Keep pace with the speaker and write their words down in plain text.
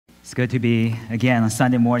It's good to be, again, on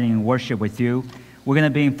Sunday morning in worship with you. We're going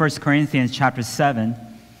to be in 1 Corinthians chapter 7.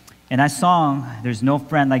 And that song, There's No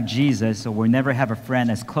Friend Like Jesus, or We'll Never Have a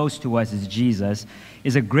Friend as Close to Us as Jesus,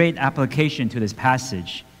 is a great application to this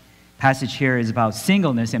passage. The passage here is about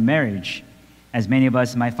singleness and marriage, as many of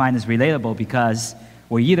us might find this relatable because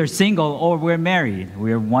we're either single or we're married.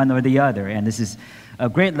 We're one or the other. And this is a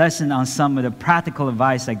great lesson on some of the practical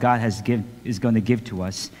advice that God is going to give to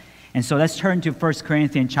us. And so let's turn to 1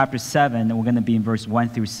 Corinthians chapter 7, and we're going to be in verse 1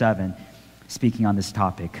 through 7, speaking on this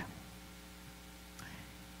topic.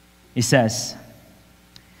 It says,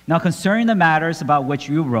 "Now concerning the matters about which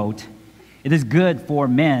you wrote, it is good for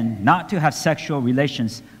men not to have sexual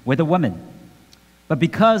relations with a woman. But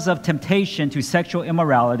because of temptation to sexual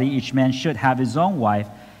immorality, each man should have his own wife,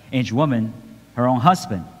 and each woman her own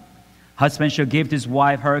husband. Husband shall give to his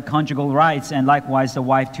wife her conjugal rights, and likewise the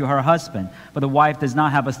wife to her husband. But the wife does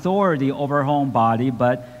not have authority over her own body,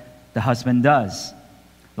 but the husband does.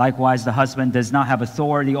 Likewise, the husband does not have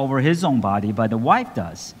authority over his own body, but the wife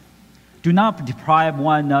does. Do not deprive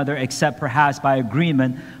one another, except perhaps by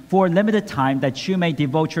agreement, for a limited time, that you may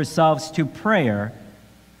devote yourselves to prayer,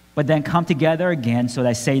 but then come together again, so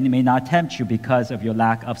that Satan may not tempt you because of your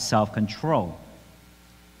lack of self-control.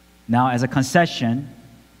 Now, as a concession,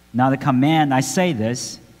 not a command, I say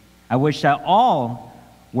this, I wish that all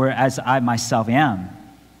were as I myself am,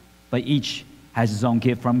 but each has his own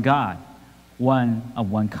gift from God, one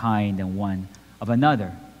of one kind and one of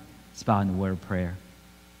another." It's about in the word of prayer.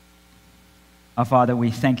 Our Father,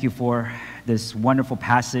 we thank you for this wonderful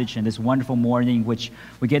passage and this wonderful morning, which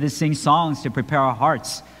we get to sing songs to prepare our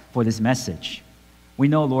hearts for this message. We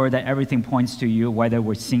know, Lord, that everything points to you, whether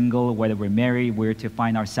we're single, whether we're married, we're to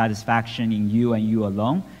find our satisfaction in you and you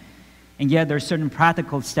alone. And yet there are certain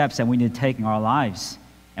practical steps that we need to take in our lives.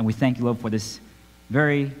 And we thank you, Lord, for this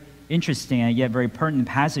very interesting and yet very pertinent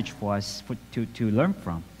passage for us to learn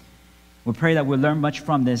from. We pray that we'll learn much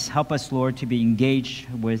from this. Help us, Lord, to be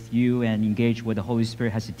engaged with you and engaged with the Holy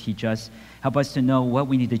Spirit has to teach us. Help us to know what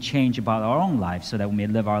we need to change about our own lives so that we may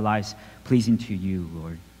live our lives pleasing to you,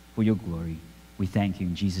 Lord, for your glory. We thank you.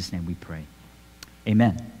 In Jesus' name we pray.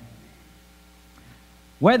 Amen.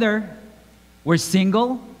 Whether we're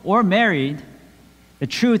single or married, the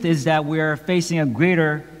truth is that we're facing a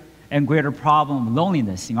greater and greater problem of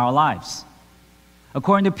loneliness in our lives.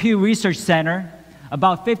 According to Pew Research Center,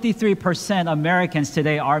 about 53% of Americans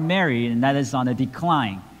today are married, and that is on a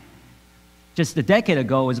decline. Just a decade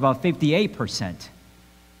ago, it was about 58%.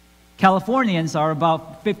 Californians are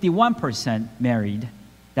about 51% married.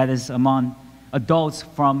 That is among adults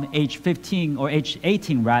from age 15, or age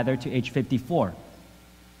 18 rather, to age 54.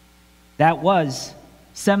 That was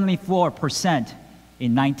 74%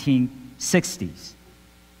 in 1960s.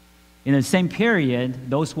 In the same period,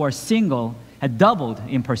 those who are single had doubled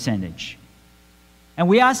in percentage. And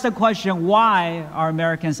we asked the question, why are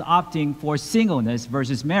Americans opting for singleness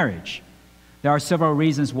versus marriage? There are several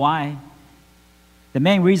reasons why. The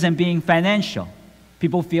main reason being financial.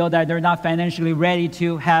 People feel that they're not financially ready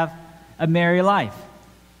to have a married life.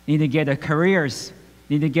 They need to get their careers,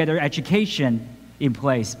 need to get their education in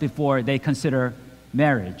place before they consider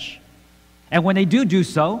marriage. And when they do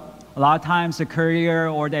so, a lot of times the career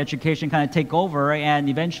or the education kind of take over, and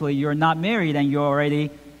eventually you're not married and you're already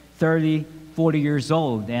 30, 40 years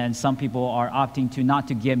old, and some people are opting to not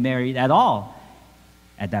to get married at all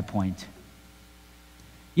at that point.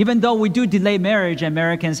 Even though we do delay marriage, and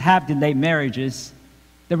Americans have delayed marriages,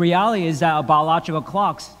 the reality is that our biological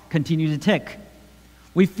clocks continue to tick.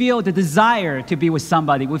 We feel the desire to be with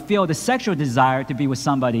somebody. We feel the sexual desire to be with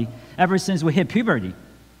somebody ever since we hit puberty.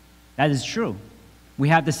 That is true. We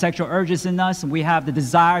have the sexual urges in us, and we have the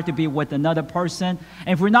desire to be with another person. And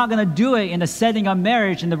if we're not going to do it in the setting of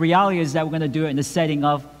marriage, and the reality is that we're going to do it in the setting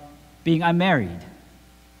of being unmarried.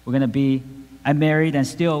 We're going to be unmarried and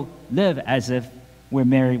still live as if we're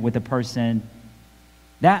married with a person.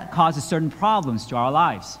 That causes certain problems to our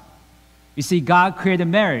lives. You see, God created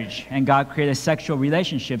marriage, and God created sexual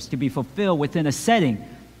relationships to be fulfilled within a setting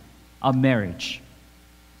of marriage.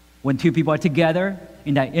 When two people are together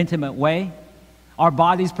in that intimate way, our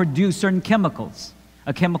bodies produce certain chemicals,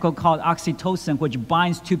 a chemical called oxytocin, which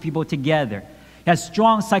binds two people together. It has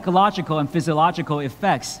strong psychological and physiological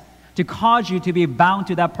effects to cause you to be bound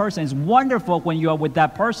to that person. It's wonderful when you are with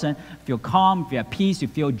that person. You feel calm, you have peace, you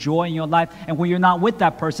feel joy in your life. And when you're not with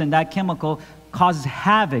that person, that chemical causes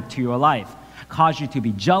havoc to your life. Causes you to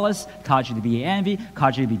be jealous, causes you to be envy,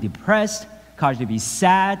 causes you to be depressed, causes you to be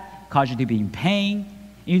sad, causes you to be in pain.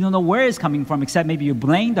 You don't know where it's coming from, except maybe you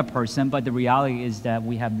blame the person, but the reality is that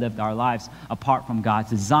we have lived our lives apart from God's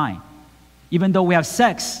design. Even though we have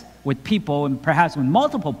sex, with people, and perhaps with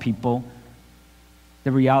multiple people,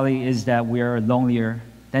 the reality is that we are lonelier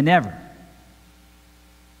than ever.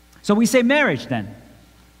 So we say marriage then.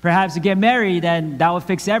 Perhaps you get married and that will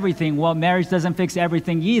fix everything. Well, marriage doesn't fix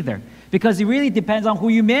everything either, because it really depends on who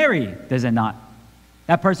you marry, does it not?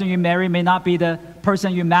 That person you marry may not be the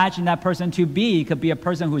person you imagine that person to be. It could be a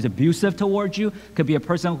person who is abusive towards you. It could be a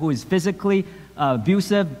person who is physically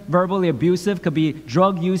abusive, verbally abusive. It could be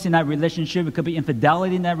drug use in that relationship. It could be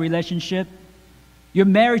infidelity in that relationship. You're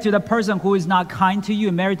married to the person who is not kind to you.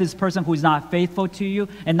 You're married to this person who is not faithful to you.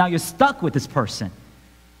 And now you're stuck with this person.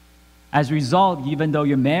 As a result, even though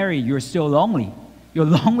you're married, you're still lonely. You're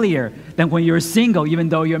lonelier than when you're single, even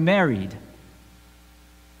though you're married.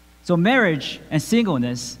 So marriage and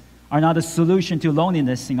singleness are not a solution to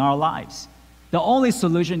loneliness in our lives. The only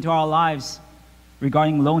solution to our lives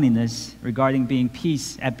regarding loneliness, regarding being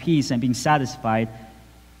at peace and being satisfied,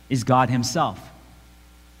 is God himself.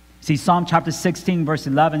 See, Psalm chapter 16, verse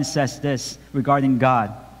 11 says this regarding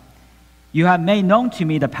God. You have made known to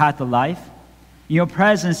me the path of life. In your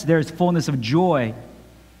presence there is fullness of joy.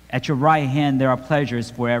 At your right hand there are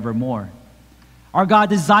pleasures forevermore. Our God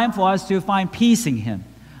designed for us to find peace in him.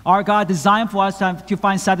 Our God designed for us to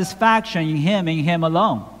find satisfaction in him and him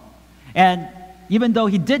alone. And even though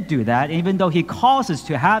he did do that, even though he calls us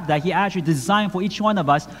to have that, he actually designed for each one of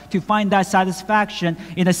us to find that satisfaction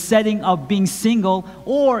in a setting of being single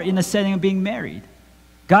or in a setting of being married.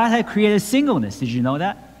 God had created singleness. Did you know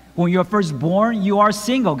that? When you were first born, you are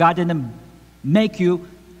single. God didn't make you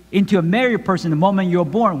into a married person the moment you're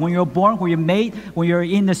born. When you're born, when you're made, when you're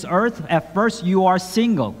in this earth, at first you are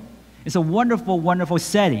single. It's a wonderful, wonderful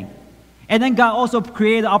setting. And then God also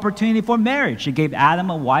created an opportunity for marriage. He gave Adam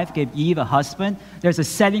a wife, gave Eve a husband. There's a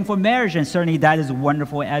setting for marriage, and certainly that is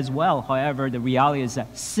wonderful as well. However, the reality is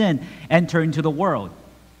that sin entered into the world.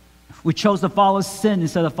 We chose to follow sin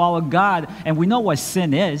instead of follow God, and we know what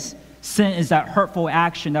sin is. Sin is that hurtful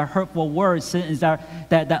action, that hurtful word. Sin is that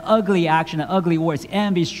ugly action, that ugly words,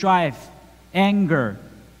 envy, strife, anger,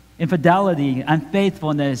 infidelity,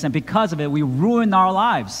 unfaithfulness, and because of it, we ruin our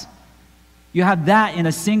lives. You have that in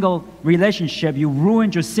a single relationship. You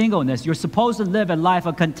ruined your singleness. You're supposed to live a life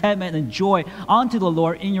of contentment and joy unto the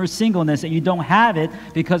Lord in your singleness, and you don't have it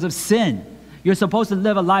because of sin. You're supposed to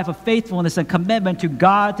live a life of faithfulness and commitment to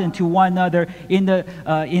God and to one another in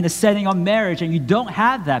the setting of marriage, and you don't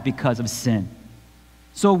have that because of sin.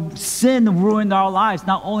 So sin ruined our lives.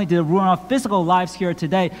 Not only did it ruin our physical lives here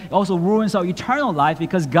today, it also ruins our eternal life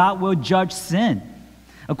because God will judge sin.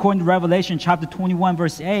 According to Revelation chapter 21,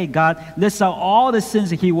 verse 8, God lists out all the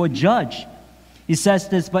sins that he will judge. He says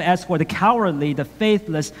this, but as for the cowardly, the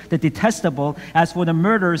faithless, the detestable, as for the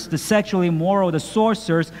murderers, the sexually immoral, the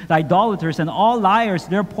sorcerers, the idolaters, and all liars,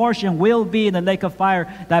 their portion will be in the lake of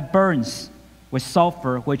fire that burns with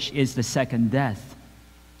sulfur, which is the second death.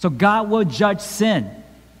 So God will judge sin.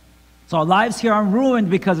 So our lives here are ruined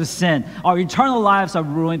because of sin. Our eternal lives are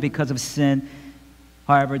ruined because of sin.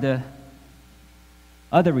 However, the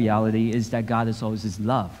other reality is that God is always his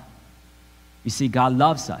love. You see, God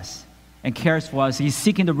loves us and cares for us. He's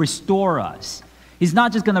seeking to restore us. He's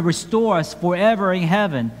not just going to restore us forever in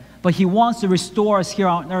heaven, but he wants to restore us here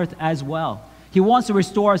on earth as well. He wants to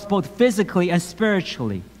restore us both physically and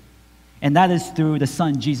spiritually. And that is through the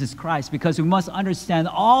Son, Jesus Christ, because we must understand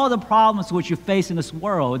all the problems which you face in this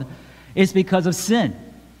world is because of sin.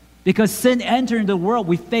 Because sin entered into the world,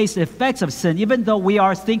 we face the effects of sin, even though we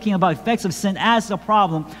are thinking about effects of sin as a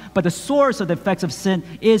problem, but the source of the effects of sin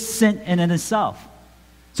is sin in itself.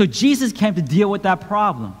 So Jesus came to deal with that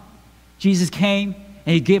problem. Jesus came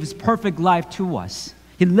and he gave his perfect life to us.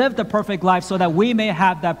 He lived the perfect life so that we may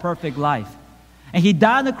have that perfect life. And he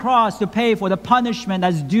died on the cross to pay for the punishment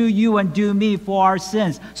that's due you and due me for our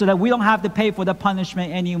sins, so that we don't have to pay for the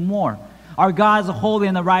punishment anymore. Our God is a holy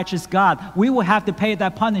and a righteous God. We will have to pay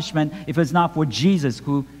that punishment if it's not for Jesus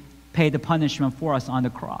who paid the punishment for us on the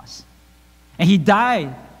cross. And he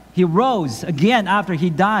died. He rose again after he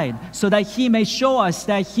died so that he may show us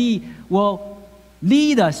that he will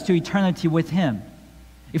lead us to eternity with him.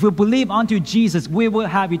 If we believe unto Jesus, we will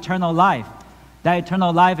have eternal life. That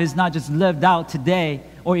eternal life is not just lived out today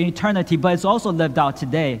or in eternity, but it's also lived out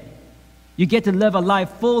today. You get to live a life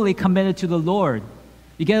fully committed to the Lord.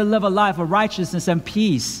 You get to live a life of righteousness and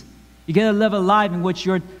peace. You get to live a life in which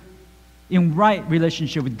you're in right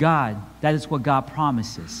relationship with God. That is what God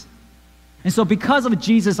promises. And so because of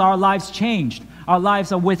Jesus, our lives changed. Our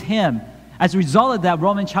lives are with him. As a result of that,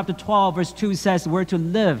 Romans chapter 12, verse 2 says we're to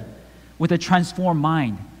live with a transformed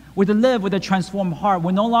mind. We're to live with a transformed heart.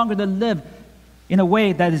 We're no longer to live in a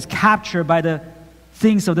way that is captured by the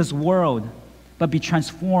things of this world, but be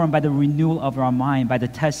transformed by the renewal of our mind, by the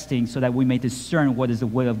testing, so that we may discern what is the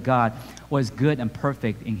will of God, what is good and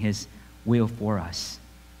perfect in His will for us.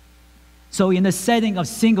 So in the setting of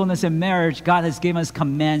singleness and marriage, God has given us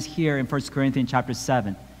commands here in 1 Corinthians chapter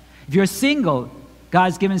 7. If you're single, God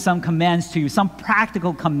has given some commands to you, some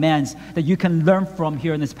practical commands that you can learn from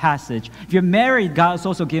here in this passage. If you're married, God has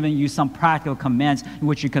also given you some practical commands in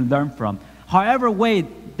which you can learn from. However way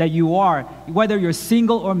that you are, whether you're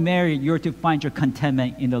single or married, you're to find your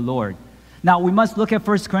contentment in the Lord. Now, we must look at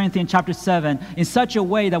 1 Corinthians chapter 7 in such a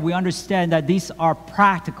way that we understand that these are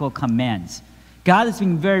practical commands. God is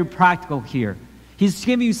being very practical here. He's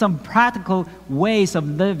giving you some practical ways of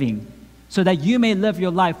living so that you may live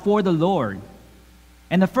your life for the Lord.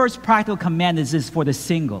 And the first practical command is this for the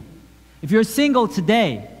single. If you're single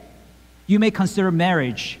today, you may consider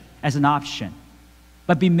marriage as an option,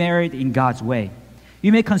 but be married in God's way.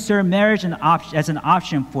 You may consider marriage as an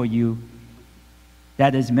option for you.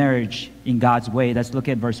 That is marriage in God's way. Let's look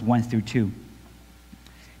at verse 1 through 2.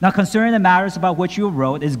 Now, concerning the matters about which you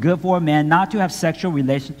wrote, it is good for a man not to have sexual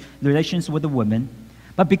relations with a woman,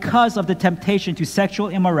 but because of the temptation to sexual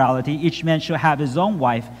immorality, each man shall have his own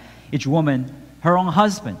wife, each woman her own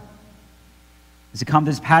husband. As we come to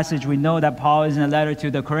this passage, we know that Paul is in a letter to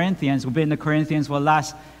the Corinthians. We've been in the Corinthians for the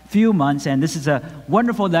last few months, and this is a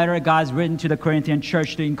wonderful letter God's written to the Corinthian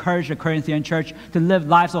church to encourage the Corinthian church to live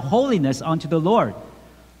lives of holiness unto the Lord.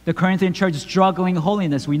 The Corinthian church is struggling in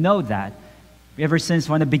holiness. We know that. Ever since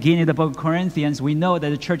from the beginning of the book of Corinthians, we know that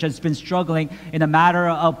the church has been struggling in a matter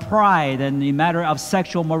of pride and in a matter of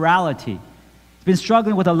sexual morality. It's been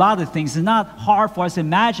struggling with a lot of things. It's not hard for us to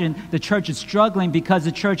imagine the church is struggling because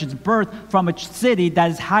the church is birthed from a city that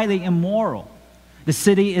is highly immoral. The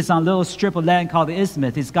city is on a little strip of land called the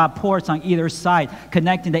Isthmus. It's got ports on either side,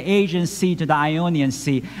 connecting the Aegean Sea to the Ionian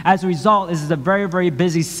Sea. As a result, this is a very, very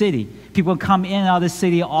busy city. People come in and out of the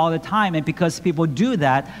city all the time, and because people do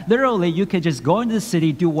that, literally, you can just go into the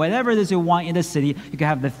city, do whatever it is you want in the city. You can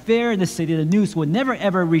have the fair in the city. The news will never,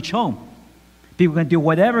 ever reach home. People can do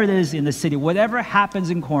whatever it is in the city. Whatever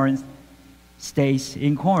happens in Corinth stays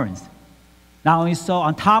in Corinth. Not only so,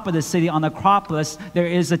 on top of the city, on the Acropolis, there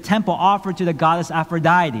is a temple offered to the goddess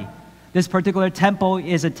Aphrodite. This particular temple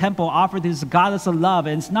is a temple offered to this goddess of love.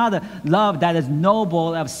 And it's not a love that is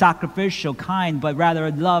noble, of sacrificial kind, but rather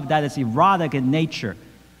a love that is erotic in nature.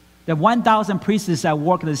 There are 1,000 priestesses that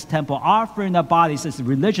work in this temple, offering their bodies as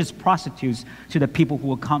religious prostitutes to the people who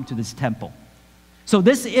will come to this temple. So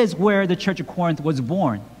this is where the church of Corinth was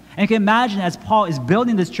born. And you can imagine as Paul is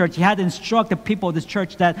building this church, he had to instruct the people of this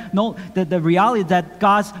church that the reality that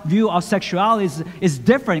God's view of sexuality is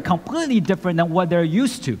different, completely different than what they're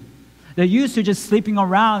used to. They're used to just sleeping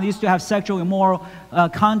around, used to have sexual immoral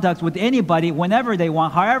conduct with anybody, whenever they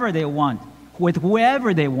want, however they want, with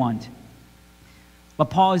whoever they want. But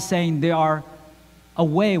Paul is saying there are a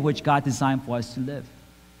way which God designed for us to live.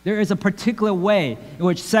 There is a particular way in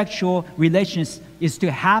which sexual relations is to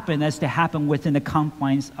happen as to happen within the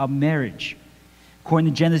confines of marriage.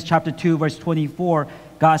 According to Genesis chapter 2, verse 24,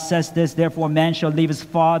 God says this, therefore a man shall leave his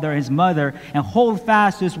father and his mother and hold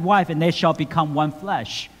fast to his wife, and they shall become one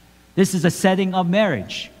flesh. This is a setting of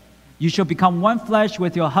marriage. You shall become one flesh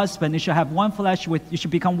with your husband. You shall become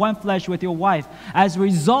one flesh with your wife. As a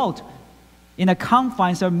result, in the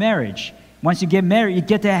confines of marriage, once you get married, you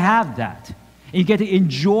get to have that. You get to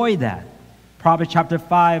enjoy that. Proverbs chapter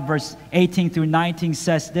 5, verse 18 through 19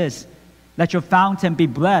 says this, let your fountain be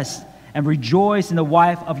blessed and rejoice in the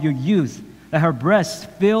wife of your youth. Let her breasts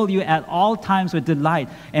fill you at all times with delight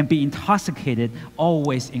and be intoxicated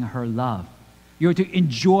always in her love. You're to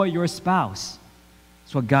enjoy your spouse.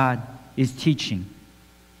 That's what God is teaching.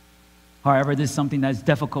 However, this is something that's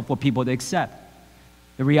difficult for people to accept.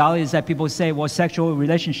 The reality is that people say, well, sexual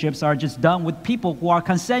relationships are just done with people who are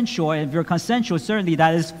consensual, and if you're consensual, certainly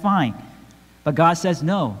that is fine. But God says,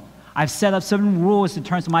 no. I've set up certain rules in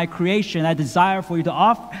terms of my creation. I desire for you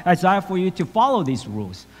to follow these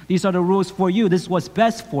rules. These are the rules for you. This is what's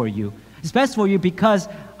best for you. It's best for you because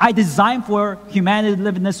I designed for humanity to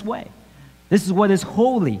live in this way. This is what is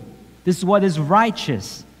holy. This is what is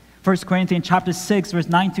righteous. 1 Corinthians chapter 6, verse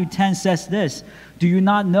 9 through 10 says this, do you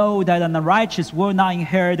not know that the unrighteous will not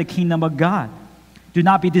inherit the kingdom of God? Do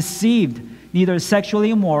not be deceived. Neither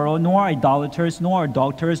sexually immoral, nor idolaters, nor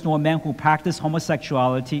adulterers, nor men who practice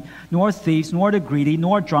homosexuality, nor thieves, nor the greedy,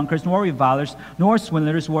 nor drunkards, nor revilers, nor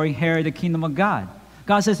swindlers will inherit the kingdom of God.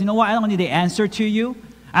 God says, you know what? I don't need the answer to you.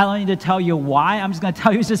 I don't need to tell you why. I'm just going to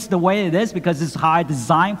tell you just the way it is because this is how I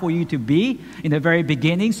designed for you to be in the very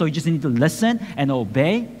beginning. So you just need to listen and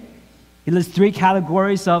obey. He lists 3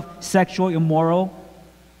 categories of sexual immoral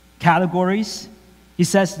categories. He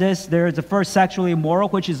says this, there is the first sexually immoral,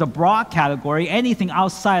 which is a broad category. Anything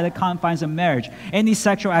outside the confines of marriage, any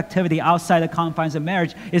sexual activity outside the confines of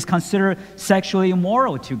marriage is considered sexually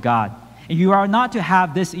immoral to God. And you are not to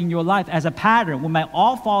have this in your life as a pattern. We might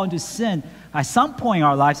all fall into sin at some point in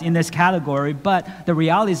our lives in this category, but the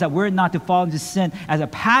reality is that we're not to fall into sin as a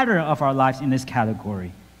pattern of our lives in this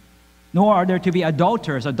category. Nor are there to be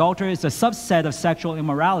adulterers. Adultery is a subset of sexual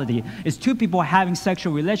immorality. It's two people having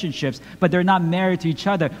sexual relationships, but they're not married to each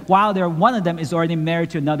other, while one of them is already married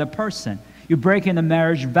to another person. You break in the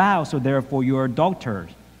marriage vow, so therefore you're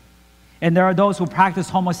adulterers. And there are those who practice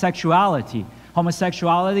homosexuality.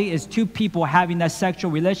 Homosexuality is two people having that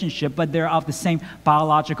sexual relationship, but they're of the same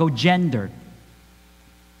biological gender.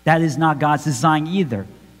 That is not God's design either.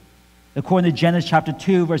 According to Genesis chapter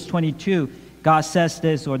 2, verse 22, God says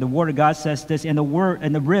this, or the Word of God says this, and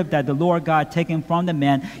the rib that the Lord God taken from the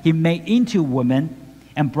man, He made into woman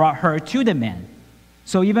and brought her to the man.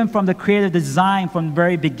 So even from the creative design from the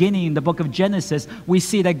very beginning in the book of Genesis, we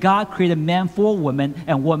see that God created man for woman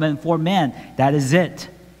and woman for man. That is it.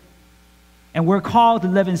 And we're called to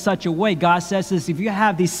live in such a way. God says this, if you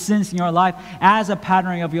have these sins in your life as a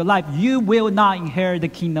pattern of your life, you will not inherit the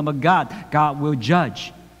kingdom of God. God will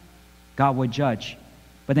judge. God will judge.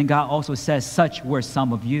 But then God also says, such were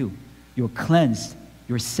some of you. You're cleansed.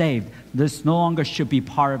 You're saved. This no longer should be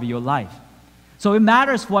part of your life. So it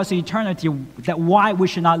matters for us in eternity that why we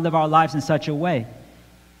should not live our lives in such a way.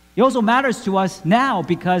 It also matters to us now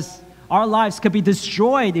because our lives could be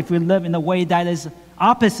destroyed if we live in a way that is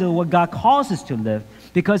opposite of what God calls us to live.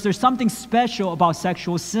 Because there's something special about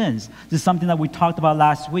sexual sins. This is something that we talked about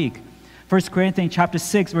last week. 1 Corinthians chapter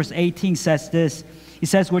 6, verse 18 says this. He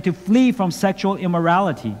says we're to flee from sexual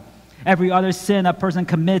immorality. Every other sin a person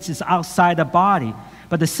commits is outside the body,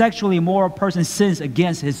 but the sexually immoral person sins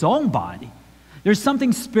against his own body. There's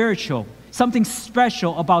something spiritual, something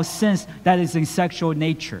special about sins that is in sexual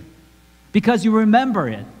nature, because you remember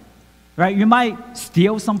it, right? You might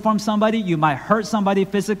steal from somebody, you might hurt somebody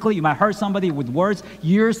physically, you might hurt somebody with words.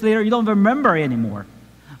 Years later, you don't remember it anymore.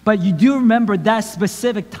 But you do remember that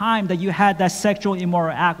specific time that you had that sexual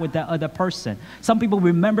immoral act with that other person. Some people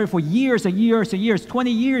remember it for years and years and years. 20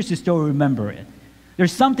 years, you still remember it.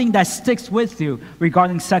 There's something that sticks with you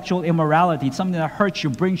regarding sexual immorality. It's something that hurts you,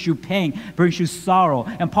 brings you pain, brings you sorrow.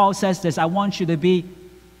 And Paul says this, I want you to be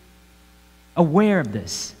aware of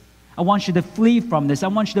this. I want you to flee from this. I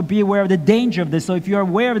want you to be aware of the danger of this. So if you're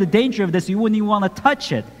aware of the danger of this, you wouldn't even want to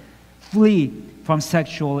touch it. Flee from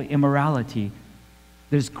sexual immorality.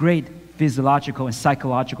 There's great physiological and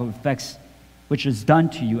psychological effects which is done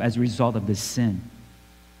to you as a result of this sin.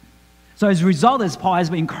 So as a result of this, Paul has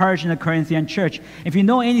been encouraging the Corinthian church. If you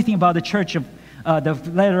know anything about the church of the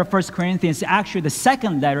letter of 1 Corinthians, actually the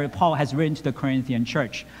second letter Paul has written to the Corinthian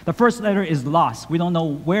church. The first letter is lost. We don't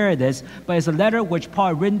know where it is, but it's a letter which Paul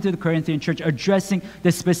had written to the Corinthian church addressing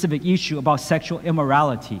this specific issue about sexual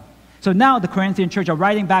immorality. So now the Corinthian church are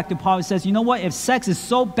writing back to Paul and says, you know what, if sex is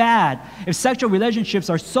so bad, if sexual relationships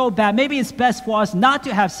are so bad, maybe it's best for us not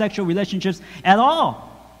to have sexual relationships at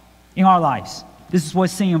all in our lives. This is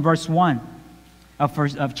what's seen in verse 1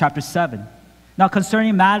 of chapter 7. Now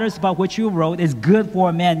concerning matters about which you wrote, it's good for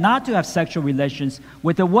a man not to have sexual relations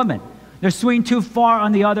with a woman. They're swinging too far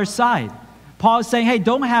on the other side. Paul is saying, hey,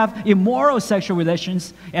 don't have immoral sexual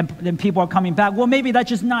relations, and then people are coming back. Well, maybe that's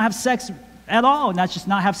just not have sex at all, not just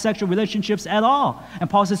not have sexual relationships at all. And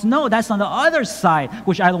Paul says, no, that's on the other side,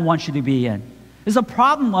 which I don't want you to be in. It's a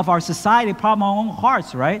problem of our society, a problem of our own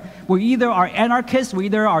hearts, right? We either are anarchists, we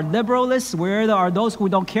either are liberalists, we either are those who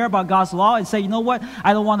don't care about God's law and say, you know what,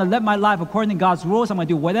 I don't want to live my life according to God's rules, I'm going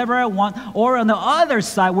to do whatever I want. Or on the other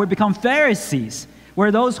side, we become Pharisees.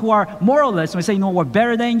 We're those who are moralists. We say, you know, we're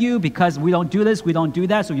better than you because we don't do this, we don't do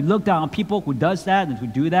that. So you look down on people who does that and who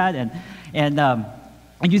do that,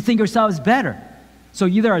 and you think yourselves better. So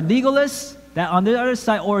you either are legalists, that on the other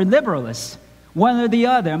side, or liberalists, one or the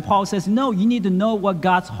other. And Paul says, no, you need to know what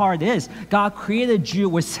God's heart is. God created you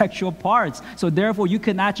with sexual parts. So therefore, you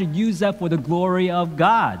can actually use that for the glory of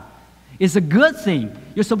God. It's a good thing.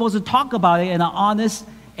 You're supposed to talk about it in an honest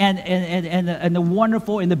and a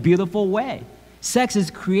wonderful and a beautiful way. Sex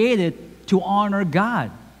is created to honor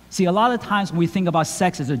God. See, a lot of times when we think about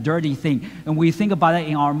sex as a dirty thing, and we think about it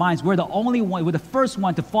in our minds, we're the first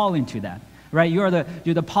one to fall into that, right? You're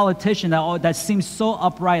the politician that seems so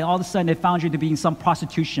upright, all of a sudden they found you to be in some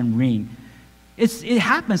prostitution ring. It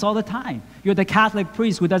happens all the time. You're the Catholic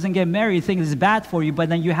priest who doesn't get married, thinks it's bad for you, but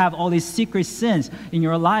then you have all these secret sins in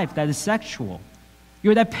your life that is sexual.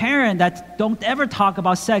 You're that parent that don't ever talk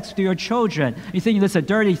about sex to your children. You think it's a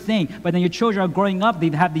dirty thing, but then your children are growing up, they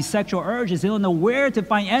have these sexual urges. They don't know where to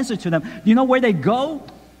find answers to them. Do you know where they go?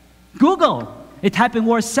 Google. They type in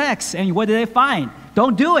word sex, and what do they find?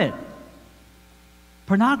 Don't do it.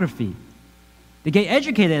 Pornography. They get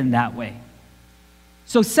educated in that way.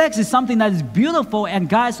 So sex is something that is beautiful, and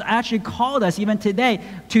God's actually called us even today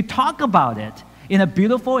to talk about it in a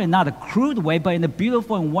beautiful and not a crude way, but in a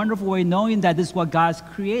beautiful and wonderful way, knowing that this is what God's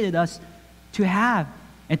created us to have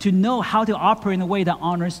and to know how to operate in a way that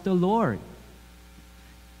honors the Lord.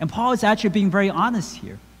 And Paul is actually being very honest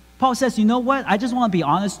here. Paul says, you know what? I just want to be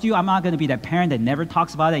honest with you. I'm not going to be that parent that never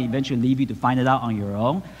talks about it and eventually leave you to find it out on your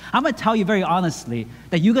own. I'm going to tell you very honestly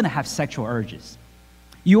that you're going to have sexual urges.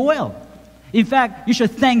 You will. In fact, you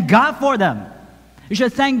should thank God for them. You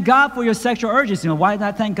should thank God for your sexual urges. You know, why did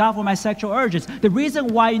I thank God for my sexual urges? The reason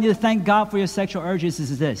why you need to thank God for your sexual urges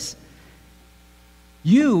is this.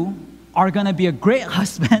 You are going to be a great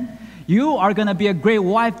husband. You are going to be a great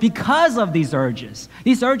wife because of these urges.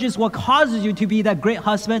 These urges will cause you to be that great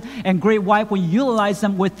husband and great wife when you utilize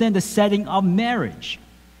them within the setting of marriage.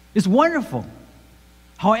 It's wonderful.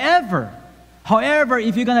 However,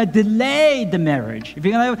 if you're going to delay the marriage, if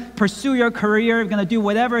you're going to pursue your career, if you're going to do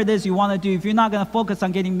whatever it is you want to do, if you're not going to focus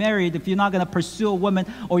on getting married, if you're not going to pursue a woman,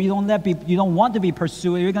 or you don't want to be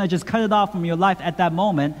pursued, you're going to just cut it off from your life at that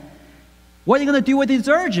moment, what are you going to do with these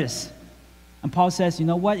urges? And Paul says, you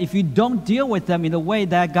know what? If you don't deal with them in the way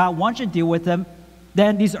that God wants you to deal with them,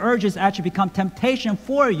 then these urges actually become temptation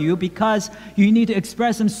for you because you need to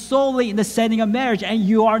express them solely in the setting of marriage, and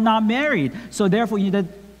you are not married. So therefore, you need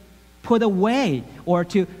to put away or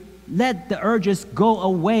to let the urges go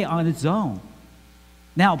away on its own.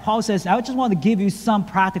 Now, Paul says, I just want to give you some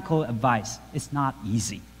practical advice. It's not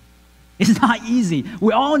easy. It's not easy.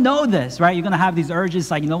 We all know this, right? You're going to have these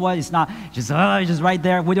urges like, you know what? It's not just right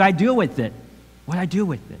there. What do I do with it? What do I do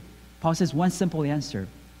with it? Paul says one simple answer.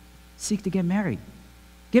 Seek to get married.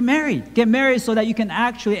 Get married. Get married so that you can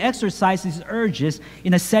actually exercise these urges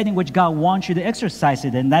in a setting which God wants you to exercise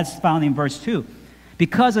it. And that's found in verse 2.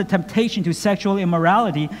 Because of temptation to sexual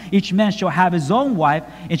immorality, each man shall have his own wife,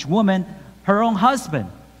 each woman her own husband.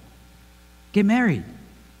 Get married. You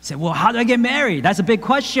say, well, how do I get married? That's a big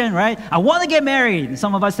question, right? I want to get married. And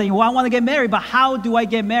some of us saying, well, I want to get married, but how do I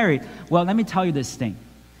get married? Well, let me tell you this thing.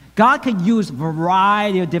 God can use a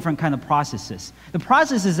variety of different kind of processes. The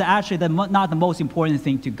process is actually not the most important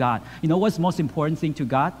thing to God. You know what's the most important thing to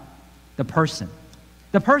God? The person.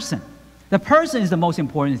 The person. The person is the most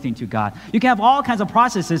important thing to God. You can have all kinds of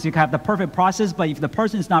processes. You can have the perfect process, but if the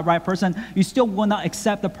person is not the right person, you still will not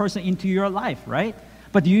accept the person into your life, right?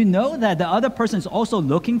 But do you know that the other person is also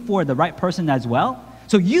looking for the right person as well?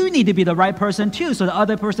 So you need to be the right person too, so the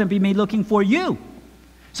other person be looking for you.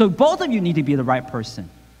 So both of you need to be the right person.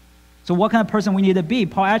 So what kind of person we need to be?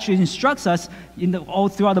 Paul actually instructs us all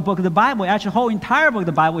throughout the book of the Bible. Actually, the whole entire book of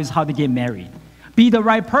the Bible is how to get married. Be the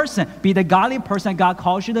right person. Be the godly person God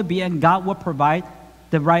calls you to be, and God will provide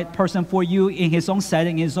the right person for you in His own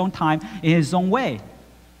setting, in His own time, in His own way.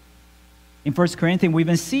 In 1 Corinthians, we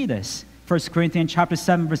even see this. 1 Corinthians chapter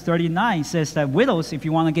 7, verse 39 says that widows, if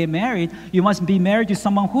you want to get married, you must be married to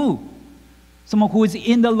someone who? Someone who is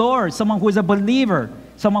in the Lord, someone who is a believer,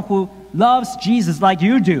 someone who loves Jesus like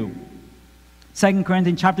you do. 2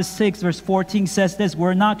 Corinthians chapter 6, verse 14 says this,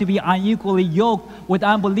 we're not to be unequally yoked with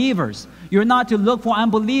unbelievers. You're not to look for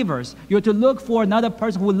unbelievers. You're to look for another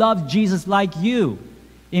person who loves Jesus like you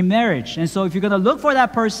in marriage. And so if you're going to look for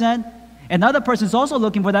that person, another person is also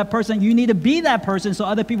looking for that person, you need to be that person so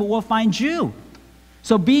other people will find you.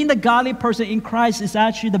 So being the godly person in Christ is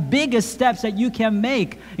actually the biggest steps that you can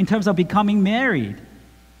make in terms of becoming married.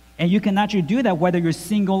 And you can actually do that whether you're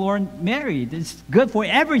single or married. It's good for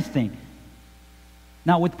everything.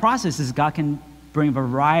 Now, with processes, God can bring a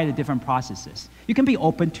variety of different processes. You can be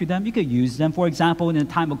open to them. You could use them. For example, in the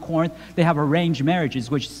time of Corinth, they have arranged marriages,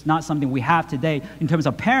 which is not something we have today in terms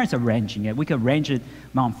of parents arranging it. We could arrange it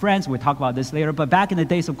among friends. We'll talk about this later. But back in the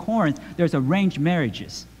days of Corinth, there's arranged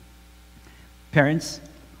marriages. Parents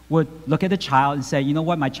would look at the child and say, you know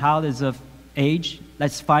what, my child is of age.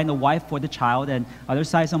 Let's find a wife for the child. And other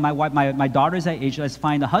side, on my daughter's at age. Let's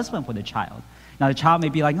find a husband for the child. Now, the child may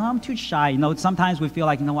be like, no, I'm too shy. You know, sometimes we feel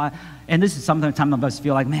like, you know what, and this is sometimes some of us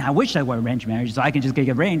feel like, man, I wish I were arranged marriage so I can just get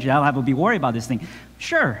arranged and I don't have to be worried about this thing.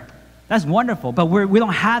 Sure, that's wonderful, but we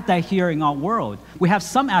don't have that here in our world. We have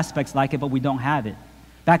some aspects like it, but we don't have it.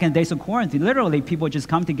 Back in the days of Corinth, literally people just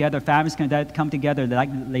come together, families can come together,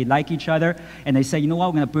 they like each other, and they say, you know what,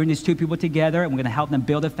 we're going to bring these two people together, and we're going to help them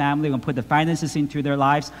build a family, we're going to put the finances into their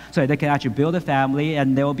lives so that they can actually build a family,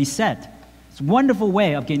 and they will be set. It's a wonderful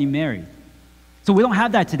way of getting married. So we don't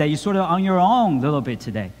have that today. You're sort of on your own a little bit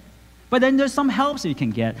today. But then there's some helps that you can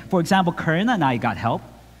get. For example, Karina and I got help.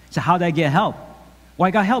 So how did I get help? Well,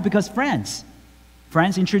 I got help because friends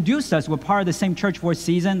introduced us. We're part of the same church for a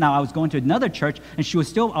season. Now I was going to another church, and she was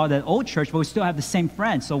still out at the old church, but we still have the same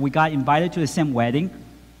friends. So we got invited to the same wedding.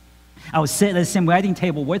 I was sitting at the same wedding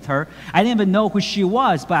table with her. I didn't even know who she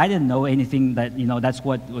was, but I didn't know anything that, that's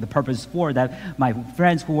what the purpose is for, that my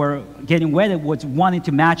friends who were getting wedded was wanting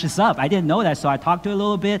to match us up. I didn't know that, so I talked to her a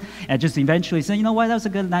little bit and just eventually said, you know what, that was a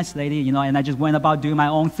good, nice lady, and I just went about doing my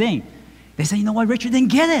own thing. They said, you know what, Richard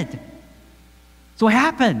didn't get it. So what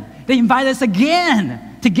happened? They invited us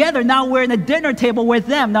again together. Now we're in a dinner table with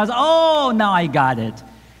them. Now I was, oh, now I got it.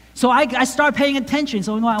 So I started paying attention.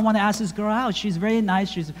 So I want to ask this girl out. She's very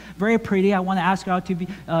nice. She's very pretty. I want to ask her out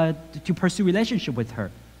to pursue a relationship with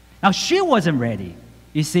her. Now she wasn't ready.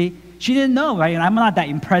 You see, she didn't know, right? And I'm not that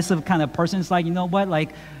impressive kind of person. It's like, you know what? Like,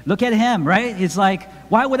 look at him, right? It's like,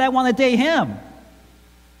 why would I want to date him?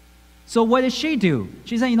 So what did she do?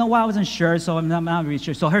 She said, you know what, I wasn't sure, so I'm not really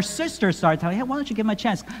sure. So her sister started telling, hey, why don't you give him a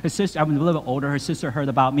chance? Her sister, I'm a little bit older, her sister heard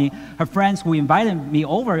about me. Her friends who invited me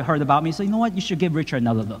over heard about me. So you know what, you should give Richard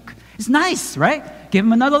another look. It's nice, right? Give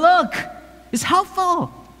him another look. It's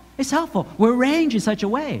helpful. It's helpful. We're arranged in such a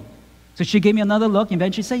way. So she gave me another look, and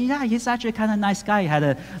eventually said, yeah, he's actually a kind of nice guy. He had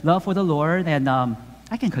a love for the Lord, and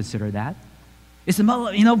I can consider that. It's,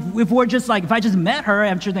 if we're just like, if I just met her,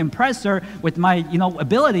 I'm trying to impress her with my,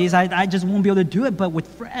 abilities, I just won't be able to do it. But with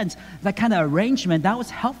friends, that kind of arrangement, that was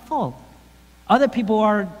helpful. Other people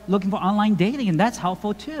are looking for online dating, and that's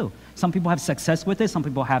helpful too. Some people have success with it, some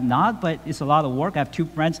people have not, but it's a lot of work. I have 2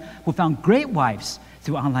 friends who found great wives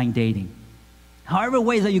through online dating. However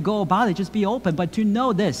ways that you go about it, just be open. But to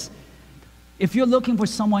know this, if you're looking for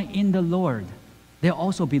someone in the Lord, they'll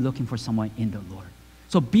also be looking for someone in the Lord.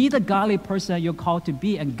 So be the godly person that you're called to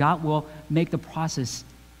be, and God will make the process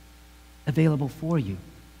available for you.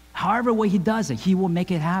 However way He does it, He will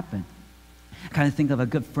make it happen. I kind of think of a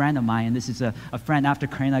good friend of mine, and this is a friend after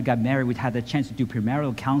Karina got married. We had the chance to do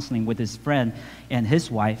premarital counseling with his friend and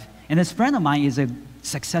his wife. And this friend of mine is a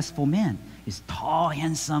successful man. He's tall,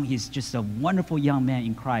 handsome. He's just a wonderful young man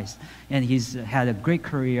in Christ. And he's had a great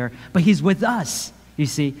career. But he's with us, you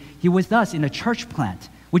see. He's with us in a church plant.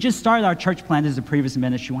 We just started our church plant as a previous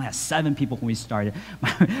ministry. We had 7 people when we started.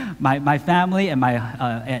 My family and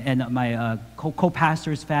my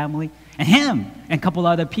co-pastor's family, and him and a couple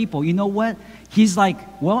other people. You know what? He's like,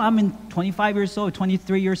 well, I'm 25 years old,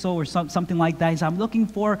 23 years old, or something like that. He said, I'm looking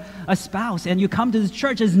for a spouse. And you come to this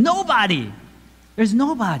church, there's nobody. There's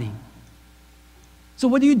nobody. So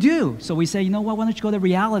what do? So we say, you know what, why don't you go to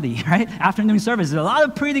Reality, right? Afternoon service. There's a lot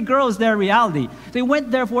of pretty girls there at Reality. They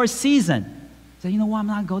went there for a season. Said, you know what, I'm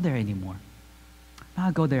not going to go there anymore. I'm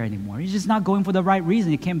not going to go there anymore. He's just not going for the right reason.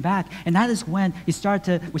 He came back. And that is when he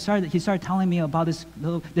started telling me about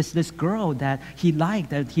this girl that he liked,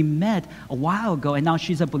 that he met a while ago, and now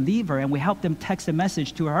she's a believer. And we helped him text a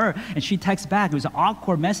message to her, and she texted back. It was an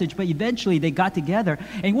awkward message, but eventually they got together.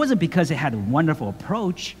 And it wasn't because they had a wonderful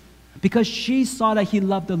approach, because she saw that he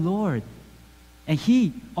loved the Lord. And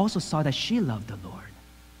he also saw that she loved the Lord.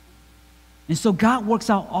 And so God works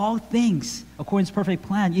out all things according to His perfect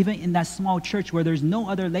plan. Even in that small church where there's no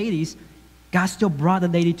other ladies, God still brought a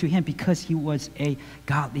lady to him because he was a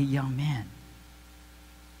godly young man.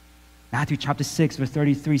 Matthew chapter 6, verse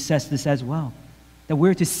 33 says this as well, that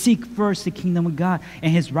we're to seek first the kingdom of God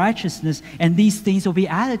and His righteousness, and these things will be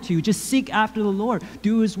added to you. Just seek after the Lord.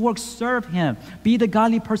 Do His work. Serve Him. Be the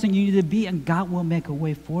godly person you need to be, and God will make a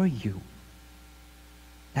way for you.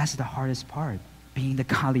 That's the hardest part, being the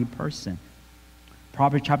godly person.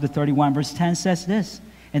 Proverbs chapter 31, verse 10 says this,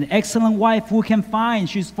 an excellent wife who can find?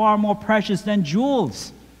 She's far more precious than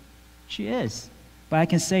jewels. She is. But I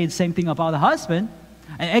can say the same thing about a husband.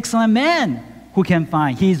 An excellent man who can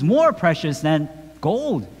find? He's more precious than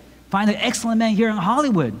gold. Find an excellent man here in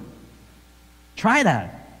Hollywood. Try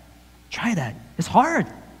that. Try that. It's hard,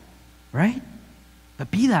 right? But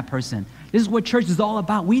be that person. This is what church is all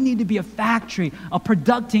about. We need to be a factory, a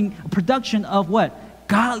production of what?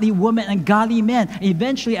 Godly women and godly men. And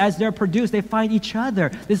eventually, as they're produced, they find each other.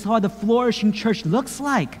 This is how the flourishing church looks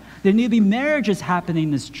like. There need to be marriages happening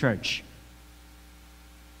in this church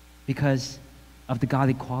because of the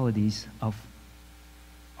godly qualities of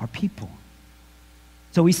our people.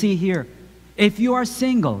 So we see here, if you are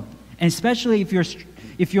single, and especially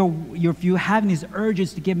if you're having these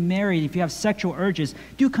urges to get married, if you have sexual urges,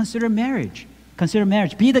 do consider marriage. Consider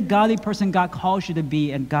marriage. Be the godly person God calls you to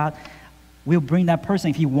be, and God will bring that person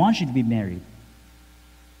if He wants you to be married.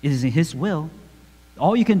 It is in His will.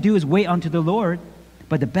 All you can do is wait unto the Lord.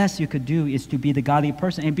 But the best you could do is to be the godly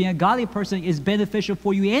person. And being a godly person is beneficial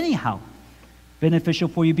for you anyhow. Beneficial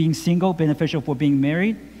for you being single, beneficial for being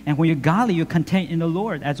married. And when you're godly, you're content in the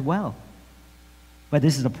Lord as well. But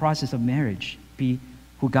this is the process of marriage. Be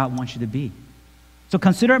who God wants you to be. So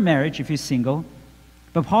consider marriage if you're single.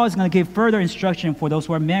 But Paul is going to give further instruction for those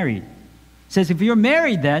who are married. He says, if you're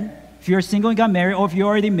married then, if you're single and got married, or if you're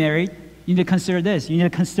already married, you need to consider this. You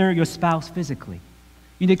need to consider your spouse physically.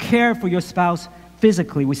 You need to care for your spouse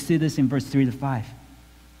physically. We see this in verse 3 to 5.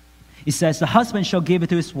 It says, the husband shall give it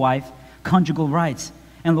to his wife conjugal rights,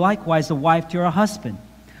 and likewise the wife to her husband.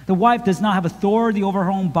 The wife does not have authority over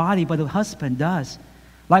her own body, but the husband does.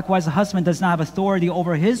 Likewise, the husband does not have authority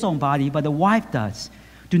over his own body, but the wife does.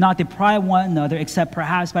 Do not deprive one another, except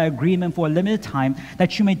perhaps by agreement for a limited time,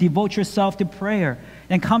 that you may devote yourself to prayer,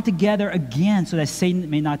 and come together again so that Satan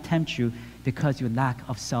may not tempt you because of your lack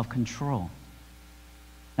of self-control.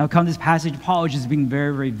 Now, come this passage, Paul is just being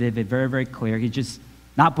very, very vivid, very, very clear. He's just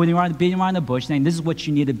not beating around the bush, saying this is what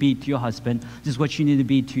you need to be to your husband, this is what you need to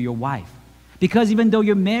be to your wife. Because even though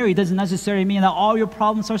you're married, doesn't necessarily mean that all your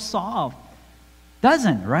problems are solved.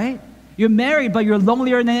 Doesn't, right? You're married, but you're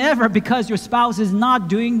lonelier than ever because your spouse is not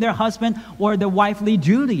doing their husband or their wifely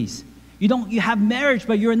duties. You have marriage,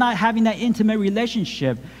 but you're not having that intimate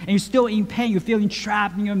relationship, and you're still in pain. You're feeling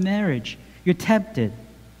trapped in your marriage. You're tempted.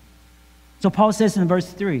 So Paul says in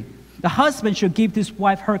verse 3, the husband should give to his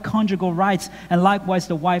wife her conjugal rights, and likewise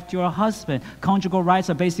the wife to her husband. Conjugal rights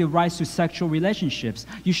are basically rights to sexual relationships.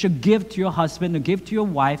 You should give to your husband or give to your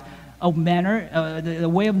wife a manner, the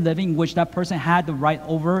way of living in which that person had the right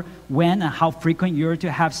over when and how frequent you're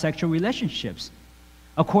to have sexual relationships,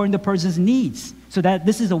 according to the person's needs. So that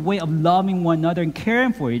this is a way of loving one another and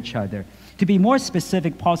caring for each other. To be more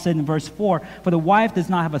specific, Paul said in verse 4, for the wife does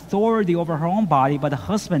not have authority over her own body, but the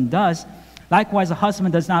husband does. Likewise, the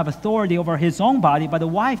husband does not have authority over his own body, but the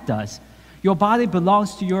wife does. Your body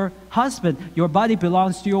belongs to your husband. Your body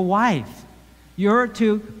belongs to your wife. You're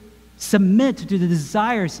to submit to the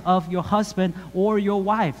desires of your husband or your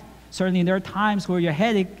wife. Certainly, there are times where you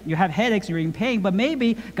have headaches, you're in pain, but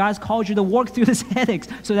maybe God's called you to work through these headaches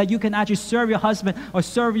so that you can actually serve your husband or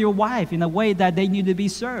serve your wife in a way that they need to be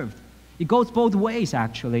served. It goes both ways,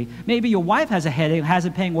 actually. Maybe your wife has a headache, has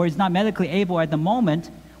a pain, or is not medically able at the moment.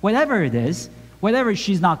 Whatever it is, whatever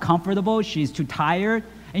she's not comfortable, she's too tired,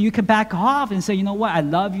 and you can back off and say, you know what, I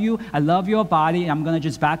love you, I love your body, and I'm going to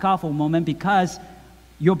just back off for a moment because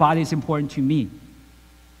your body is important to me.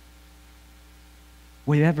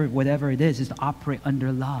 Whatever it is to operate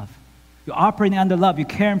under love. You're operating under love. You're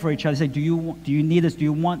caring for each other. Say, do you need this? Do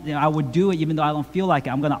you want? I would do it even though I don't feel like it.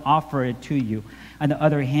 I'm going to offer it to you. On the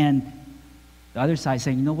other hand, the other side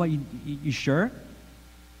saying, you know what? You sure?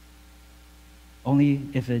 Only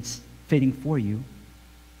if it's fitting for you.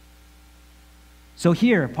 So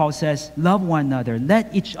here, Paul says, love one another.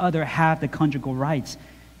 Let each other have the conjugal rights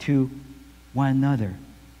to one another.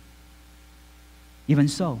 Even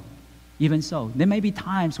so, there may be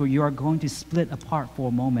times where you are going to split apart for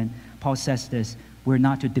a moment. Paul says this, we're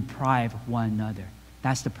not to deprive one another.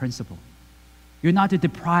 That's the principle. You're not to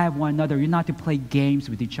deprive one another. You're not to play games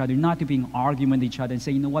with each other. You're not to be in argument with each other and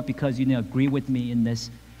say, you know what, because you didn't agree with me in this,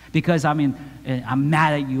 because I'm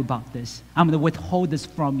mad at you about this, I'm going to withhold this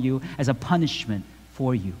from you as a punishment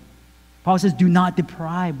for you. Paul says, do not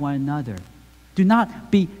deprive one another. Do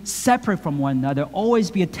not be separate from one another.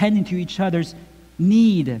 Always be attending to each other's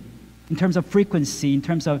need in terms of frequency, in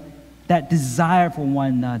terms of that desire for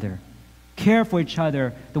one another. Care for each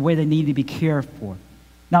other the way they need to be cared for.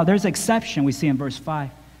 Now, there's an exception we see in verse 5.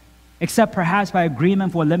 Except perhaps by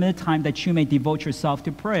agreement for a limited time that you may devote yourself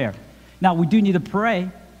to prayer. Now, we do need to pray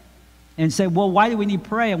and say, well, why do we need to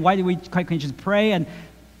pray? And why do we can't just pray and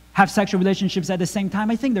have sexual relationships at the same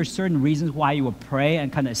time? I think there's certain reasons why you would pray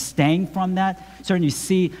and kind of staying from that. Certainly you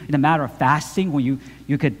see in a matter of fasting when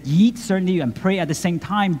you could eat certainly and pray at the same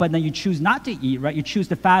time, but then you choose not to eat, right? You choose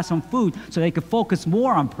to fast on food so they could focus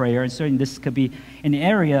more on prayer. And certainly this could be an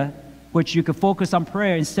area which you could focus on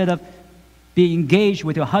prayer instead of being engaged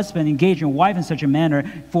with your husband, engage your wife in such a manner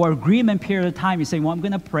for an agreement period of time. You say, well, I'm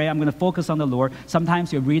going to pray, I'm going to focus on the Lord.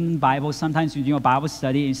 Sometimes you're reading the Bible, sometimes you're doing a Bible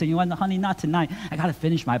study, and you say, you know what, honey, not tonight. I got to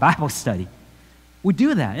finish my Bible study. We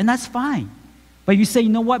do that, and that's fine. But you say, you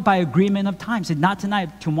know what, by agreement of time, say, not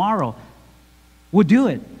tonight, tomorrow. We'll do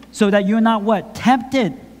it so that you're not what?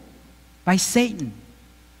 Tempted by Satan.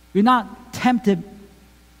 You're not tempted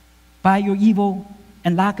by your evil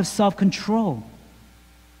and lack of self-control.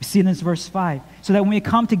 We see this in verse 5. So that when we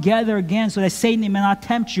come together again, so that Satan may not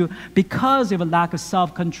tempt you because of a lack of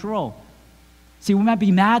self-control. See, we might be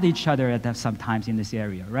mad at each other at that sometimes in this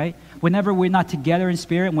area, right? Whenever we're not together in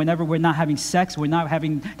spirit, whenever we're not having sex, we're not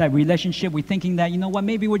having that relationship, we're thinking that, you know what,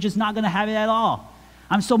 maybe we're just not going to have it at all.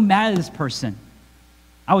 I'm so mad at this person.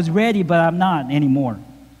 I was ready, but I'm not anymore.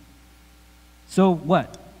 So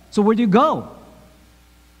what? So where do you go?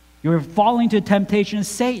 You're falling to the temptation of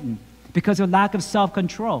Satan because of lack of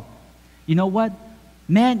self-control. You know what?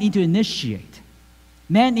 Men need to initiate.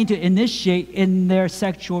 Men need to initiate in their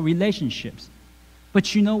sexual relationships.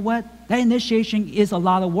 But you know what? That initiation is a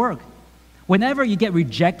lot of work. Whenever you get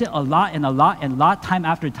rejected a lot and a lot and a lot, time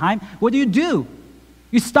after time, what do?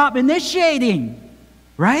 You stop initiating,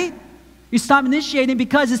 right? You stop initiating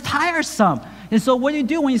because it's tiresome. And so what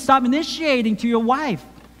do when you stop initiating to your wife?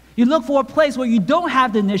 You look for a place where you don't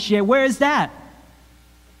have to initiate. Where is that?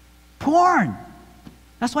 Porn.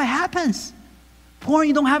 That's what happens. Porn,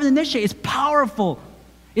 you don't have to initiate. It's powerful.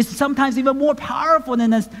 It's sometimes even more powerful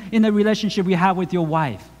than this in the relationship you have with your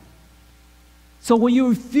wife. So when you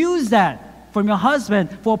refuse that from your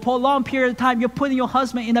husband for a prolonged period of time, you're putting your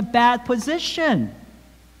husband in a bad position.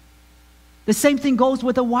 The same thing goes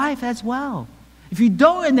with a wife as well. If you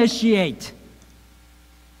don't initiate,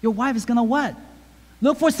 your wife is going to what?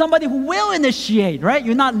 Look for somebody who will initiate, right?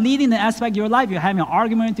 You're not leading the aspect of your life. You're having an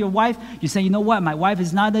argument with your wife. You say, you know what, my wife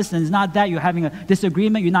is not this and is not that. You're having a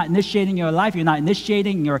disagreement. You're not initiating your life. You're not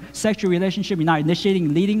initiating your sexual relationship. You're not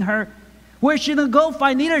initiating leading her. Where's she going to go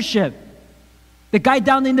find leadership? The guy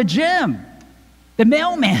down in the gym. The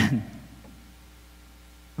mailman.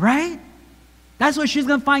 Right? That's where she's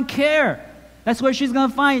going to find care. That's where she's going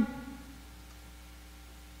to find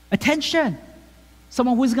attention.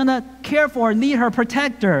 Someone who's going to care for her, lead her,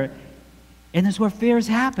 protect her. And that's where fears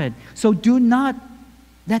happen. So do not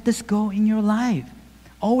let this go in your life.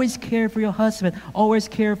 Always care for your husband. Always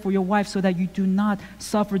care for your wife so that you do not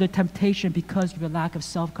suffer the temptation because of your lack of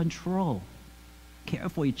self-control. Care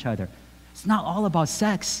for each other. It's not all about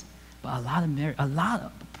sex, but a lot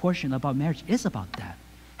of portion about marriage is about that.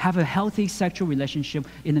 Have a healthy sexual relationship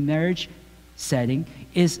in a marriage setting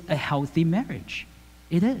is a healthy marriage.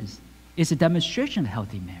 It is. It's a demonstration of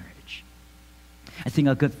healthy marriage. I think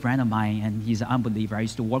a good friend of mine, and he's an unbeliever. I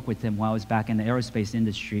used to work with him while I was back in the aerospace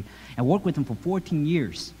industry. I worked with him for 14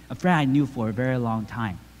 years, a friend I knew for a very long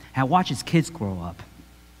time. And I watched his kids grow up.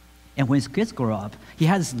 And when his kids grow up, he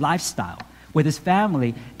had this lifestyle with his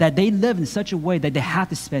family that they live in such a way that they have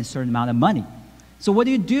to spend a certain amount of money. So what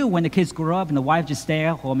do you do when the kids grow up and the wife just stay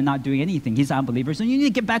at home and not doing anything? He's an unbeliever, so you need to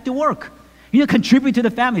get back to work. You need to contribute to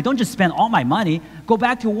the family. Don't just spend all my money. Go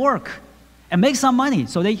back to work and make some money.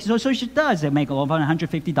 So she does. They make over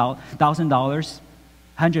 $150,000,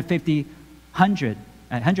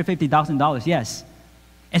 $150,000, yes.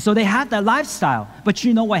 And so they have that lifestyle. But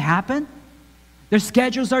you know what happened? Their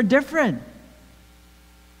schedules are different.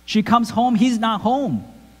 She comes home, he's not home.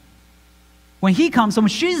 When he comes home,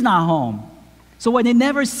 she's not home. So when they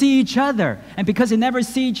never see each other, and because they never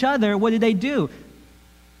see each other, what do?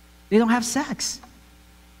 They don't have sex.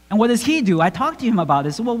 And what does he do? I talked to him about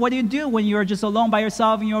this. Well, what do you do when you're just alone by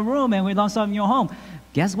yourself in your room and alone in your home?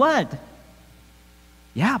 Guess what?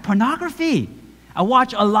 Yeah, pornography. I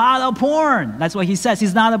watch a lot of porn. That's what he says.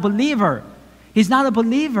 He's not a believer. He's not a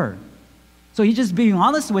believer. So he's just being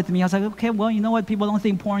honest with me. I was like, okay, well, you know what? People don't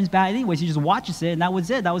think porn is bad anyways. He just watches it, and that was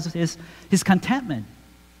it. That was his contentment.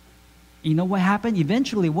 You know what happened?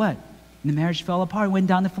 Eventually, what? The marriage fell apart and went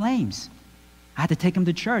down the flames. I had to take him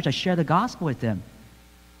to church. I shared the gospel with him.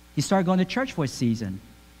 He started going to church for a season.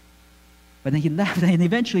 But then he left, and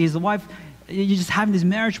eventually his wife, you're just having these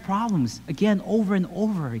marriage problems again, over and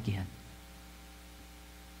over again.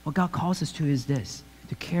 What God calls us to is this,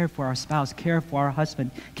 to care for our spouse, care for our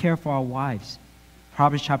husband, care for our wives.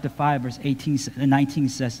 Proverbs chapter 5, verse 18 and 19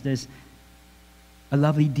 says this, a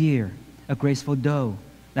lovely deer, a graceful doe,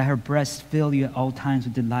 let her breast fill you at all times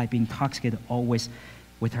with delight, be intoxicated always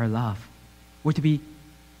with her love. We're to be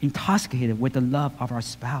intoxicated with the love of our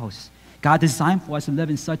spouse. God designed for us to live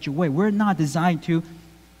in such a way. We're not designed to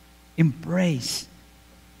embrace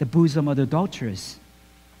the bosom of the adulteress.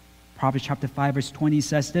 Proverbs chapter 5, verse 20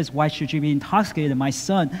 says this, why should you be intoxicated, my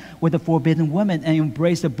son, with a forbidden woman and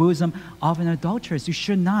embrace the bosom of an adulteress? You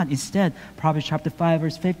should not. Instead, Proverbs chapter 5,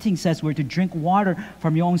 verse 15 says we're to drink water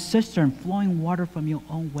from your own cistern, flowing water from your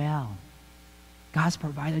own well. God's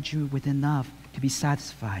provided you with enough to be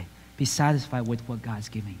satisfied. Be satisfied with what God's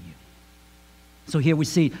giving you. So here we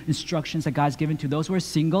see instructions that God's given to those who are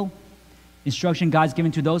single. Instruction God's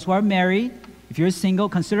given to those who are married. If you're single,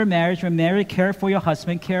 consider marriage. When married, care for your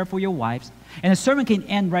husband, care for your wives. And the sermon can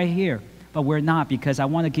end right here, but we're not, because I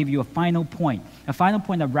want to give you a final point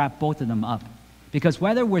that wrap both of them up. Because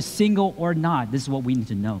whether we're single or not, this is what we need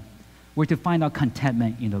to know. We're to find our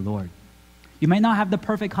contentment in the Lord. You may not have the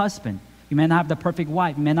perfect husband. You may not have the perfect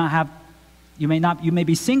wife. You may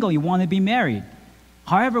be single. You want to be married.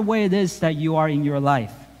 However way it is that you are in your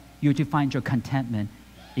life, you're to find your contentment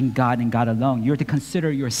in God and God alone. You're to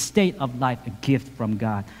consider your state of life a gift from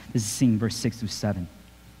God. This is seen in verse 6 through 7.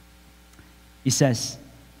 He says,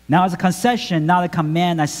 now as a concession, not a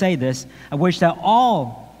command, I say this. I wish that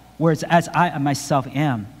all were as I myself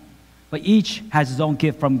am. But each has his own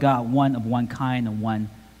gift from God, one of one kind and one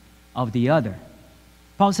of the other.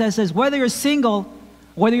 Paul says, whether you're single,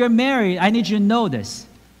 whether you're married, I need you to know this.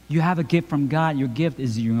 You have a gift from God. Your gift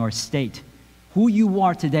is your state. Who you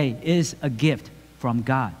are today is a gift from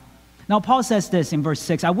God. Now, Paul says this in verse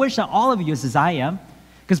 6. I wish that all of you as I am,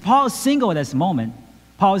 because Paul is single at this moment.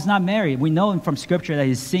 Paul is not married. We know from Scripture that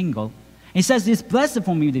he's single. And he says, it's blessed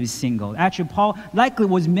for me to be single. Actually, Paul likely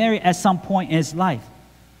was married at some point in his life.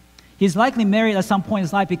 He's likely married at some point in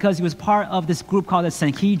his life because he was part of this group called the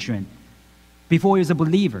Sanhedrin before he was a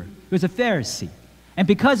believer. He was a Pharisee. And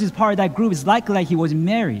because he's part of that group, it's likely that he was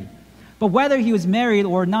married. But whether he was married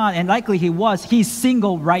or not, and likely he was, he's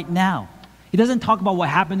single right now. He doesn't talk about what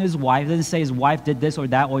happened to his wife. He doesn't say his wife did this or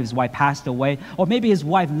that, or his wife passed away, or maybe his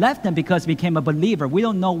wife left him because he became a believer. We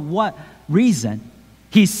don't know what reason.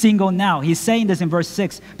 He's single now. He's saying this in verse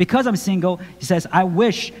 6. Because I'm single, he says, I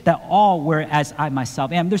wish that all were as I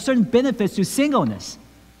myself am. There's certain benefits to singleness.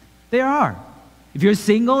 There are. If you're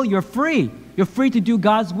single, you're free. You're free to do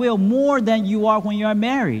God's will more than you are when you're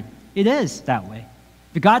married. It is that way.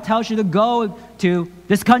 If God tells you to go to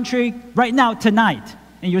this country right now, tonight,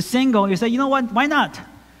 and you're single, you say, you know what, why not?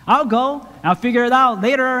 I'll go. I'll figure it out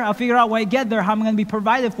later. I'll figure out when I get there how I'm going to be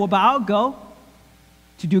provided for, but I'll go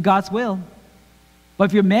to do God's will. But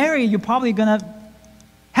if you're married, you're probably going to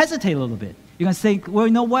hesitate a little bit. You're going to say, well,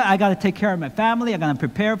 you know what? I got to take care of my family. I got to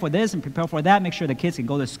prepare for this and prepare for that, make sure the kids can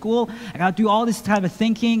go to school. I got to do all this type of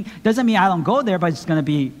thinking. Doesn't mean I don't go there, but it's going to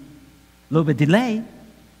be a little bit delayed.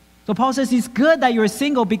 So Paul says it's good that you're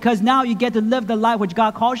single because now you get to live the life which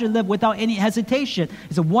God calls you to live without any hesitation.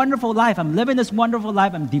 It's a wonderful life. I'm living this wonderful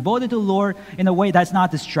life. I'm devoted to the Lord in a way that's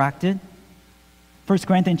not distracted. 1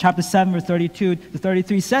 Corinthians chapter 7, verse 32 to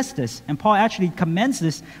 33 says this. And Paul actually commends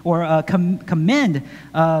this or commend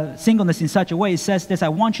singleness in such a way. He says this, I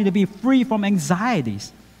want you to be free from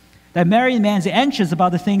anxieties. That married man is anxious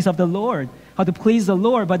about the things of the Lord, how to please the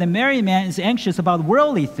Lord. But the married man is anxious about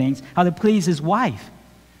worldly things, how to please his wife.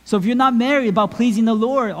 So if you're not married about pleasing the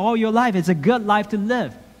Lord all your life, it's a good life to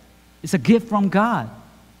live. It's a gift from God.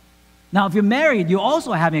 Now, if you're married, you're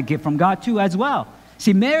also having a gift from God too as well.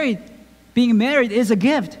 See, being married is a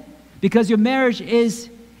gift because your marriage is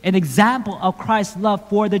an example of Christ's love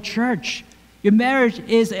for the church. Your marriage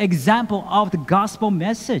is an example of the gospel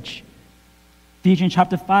message. Ephesians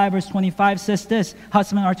chapter 5, verse 25 says this,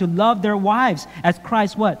 husbands are to love their wives as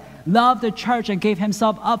Christ what? Loved the church and gave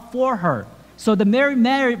himself up for her. So the very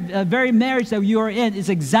marriage that you are in is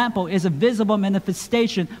example, is a visible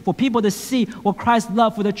manifestation for people to see what Christ's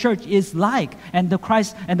love for the church is like, and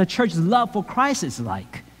the church's love for Christ is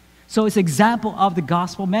like. So it's an example of the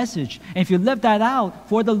gospel message. And if you live that out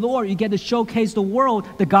for the Lord, you get to showcase the world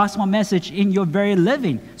the gospel message in your very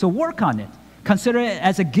living. So work on it. Consider it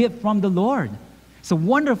as a gift from the Lord. It's a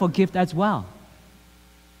wonderful gift as well.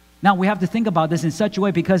 Now, we have to think about this in such a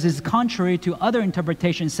way because it's contrary to other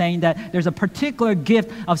interpretations saying that there's a particular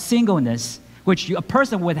gift of singleness which a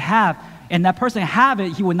person would have, and that person have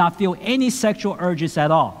it, he would not feel any sexual urges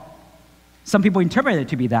at all. Some people interpret it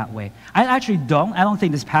to be that way. I actually don't. I don't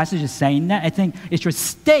think this passage is saying that. I think it's your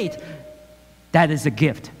state that is a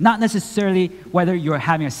gift, not necessarily whether you're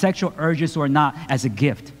having a sexual urges or not as a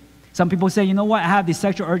gift. Some people say, you know what, I have these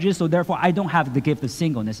sexual urges, so therefore I don't have the gift of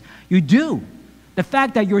singleness. You do. The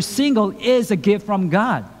fact that you're single is a gift from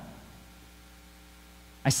God.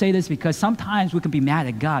 I say this because sometimes we can be mad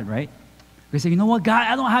at God, right? We say, you know what, God,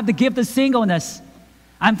 I don't have the gift of singleness.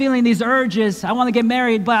 I'm feeling these urges. I want to get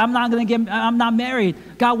married, but I'm not married.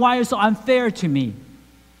 God, why are you so unfair to me?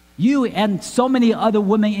 You and so many other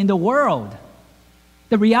women in the world.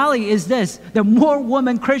 The reality is this, there are more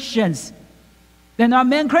women Christians than there are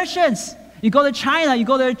men Christians. You go to China, you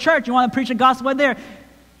go to a church, you want to preach the gospel there.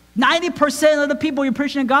 90% of the people you're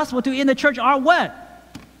preaching the gospel to in the church are what?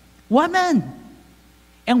 Women.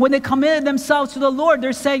 And when they committed themselves to the Lord,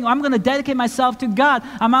 they're saying, I'm going to dedicate myself to God.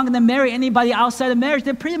 I'm not going to marry anybody outside of marriage.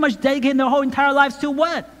 They're pretty much dedicating their whole entire lives to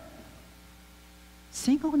what?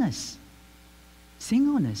 Singleness.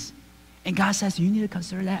 Singleness. And God says you need to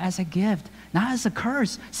consider that as a gift, not as a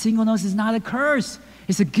curse. Singleness is not a curse.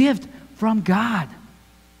 It's a gift from God.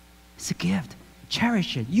 It's a gift.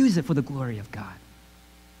 Cherish it. Use it for the glory of God.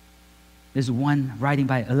 There's one writing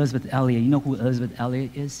by Elizabeth Elliot. You know who Elizabeth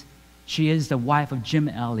Elliot is? She is the wife of Jim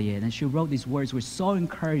Elliot, and she wrote these words which were so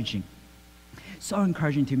encouraging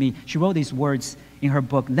to me. She wrote these words in her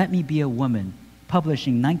book, Let Me Be a Woman, published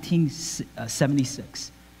in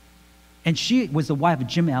 1976. And she was the wife of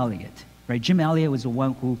Jim Elliot, right? Jim Elliot was the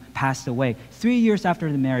one who passed away. 3 years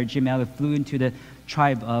after the marriage, Jim Elliot flew into the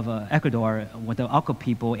tribe of Ecuador with the Auca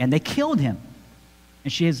people, and they killed him.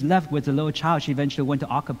 And she is left with a little child. She eventually went to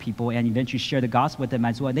Auca people and eventually shared the gospel with them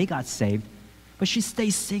as well. They got saved. But she stayed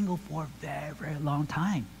single for a very, very long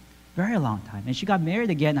time. Very long time. And she got married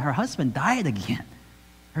again, and her husband died again.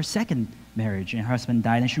 Her second marriage, and her husband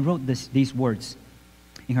died. And she wrote these words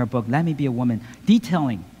in her book, Let Me Be a Woman,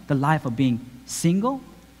 detailing the life of being single,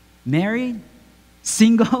 married,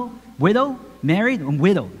 single, widow, married, and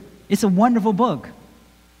widowed. It's a wonderful book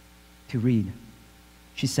to read.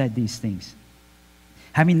 She said these things.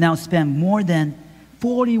 Having now spent more than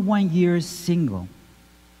 41 years single,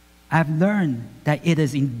 I have learned that it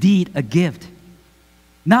is indeed a gift.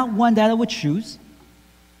 Not one that I would choose,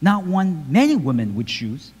 not one many women would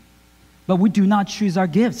choose, but we do not choose our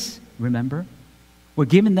gifts, remember? We're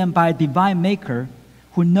given them by a divine maker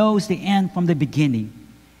who knows the end from the beginning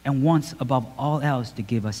and wants above all else to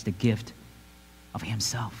give us the gift of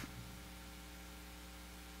himself.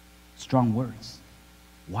 Strong words.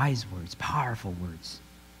 Wise words, powerful words.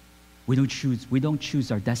 We don't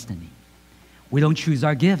choose our destiny. We don't choose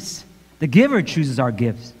our gifts. The giver chooses our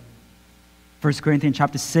gifts. 1 Corinthians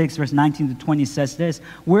chapter 6, verse 19 to 20 says this,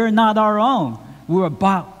 we're not our own. We were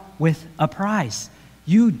bought with a price.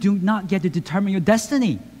 You do not get to determine your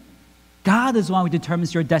destiny. God is the one who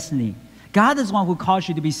determines your destiny. God is the one who calls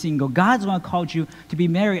you to be single. God is the one who called you to be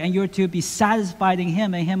married, and you're to be satisfied in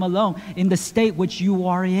him and him alone in the state which you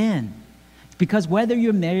are in. Because whether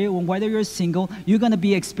you're married or whether you're single, you're going to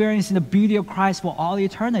be experiencing the beauty of Christ for all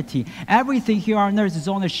eternity. Everything here on earth is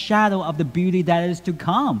only a shadow of the beauty that is to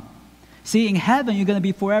come. See, in heaven, you're going to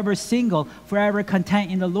be forever single, forever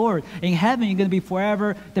content in the Lord. In heaven, you're going to be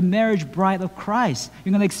forever the marriage bride of Christ.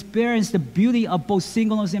 You're going to experience the beauty of both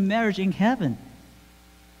singleness and marriage in heaven.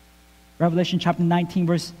 Revelation chapter 19,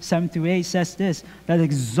 verse 7 through 8 says this, that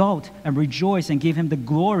exult and rejoice and give him the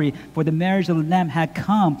glory, for the marriage of the Lamb had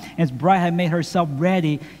come, and his bride had made herself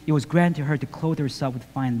ready. It was granted her to clothe herself with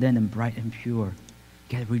fine linen, bright and pure. You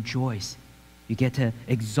get to rejoice. You get to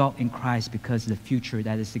exult in Christ because of the future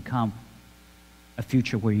that is to come, a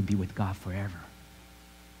future where you be with God forever,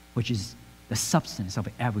 which is the substance of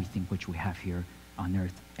everything which we have here on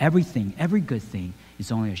earth. Everything, every good thing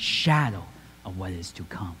is only a shadow of what is to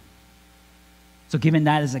come. So given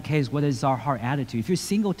that is the case, what is our heart attitude? If you're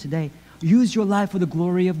single today, use your life for the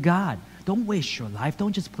glory of God. Don't waste your life.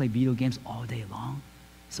 Don't just play video games all day long.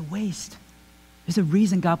 It's a waste. There's a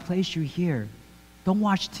reason God placed you here. Don't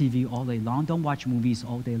watch TV all day long. Don't watch movies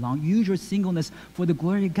all day long. Use your singleness for the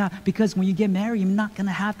glory of God, because when you get married, you're not going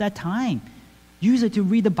to have that time. Use it to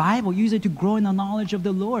read the Bible. Use it to grow in the knowledge of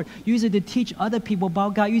the Lord. Use it to teach other people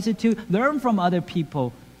about God. Use it to learn from other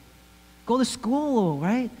people. Go to school,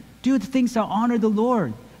 right? Do the things that honor the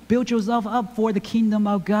Lord. Build yourself up for the kingdom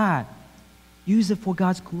of God. Use it for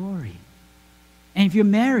God's glory. And if you're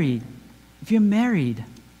married,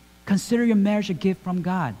 consider your marriage a gift from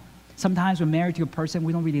God. Sometimes we're married to a person,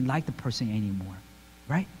 we don't really like the person anymore,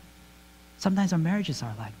 right? Sometimes our marriages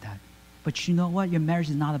are like that. But you know what? Your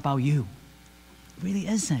marriage is not about you. It really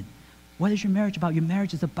isn't. What is your marriage about? Your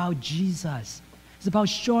marriage is about Jesus. It's about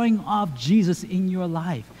showing off Jesus in your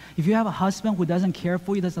life. If you have a husband who doesn't care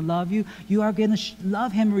for you, doesn't love you, you are going to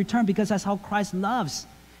love him in return, because that's how Christ loves.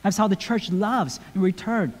 That's how the church loves in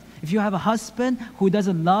return. If you have a husband who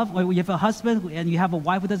doesn't love, or you have a husband and you have a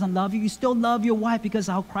wife who doesn't love you, you still love your wife because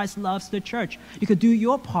of how Christ loves the church. You could do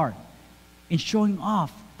your part in showing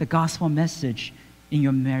off the gospel message in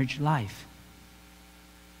your marriage life.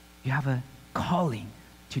 You have a calling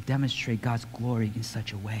to demonstrate God's glory in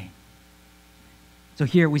such a way. So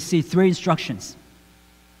here we see three instructions.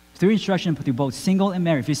 Three instructions to both single and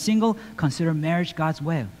married. If you're single, consider marriage God's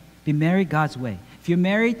way. Be married God's way. If you're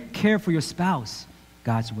married, care for your spouse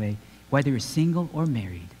God's way. Whether you're single or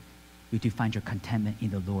married, you're to find your contentment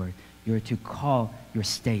in the Lord. You're to call your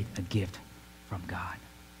state a gift from God.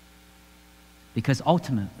 Because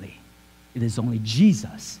ultimately, it is only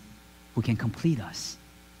Jesus who can complete us.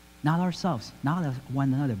 Not ourselves, not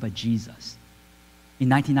one another, but Jesus. In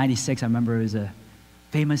 1996, I remember it was a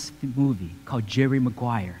famous movie called Jerry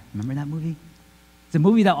Maguire. Remember that movie? It's a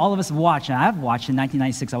movie that all of us watch, and I've watched in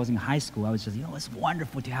 1996. I was in high school. I was just, it's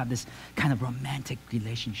wonderful to have this kind of romantic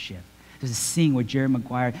relationship. There's a scene where Jerry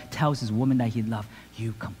Maguire tells his woman that he loves,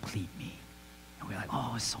 you complete me. And we're like,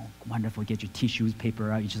 oh, it's so wonderful. Get your tissues,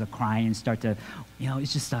 paper out. You just crying and start to,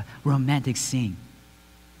 it's just a romantic scene.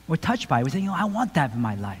 We're touched by it. We say, I want that in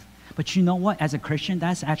my life. But you know what? As a Christian,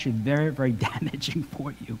 that's actually very, very damaging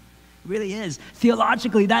for you. It really is.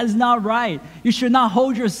 Theologically, that is not right. You should not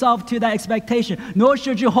hold yourself to that expectation, nor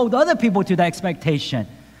should you hold other people to that expectation.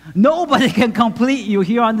 Nobody can complete you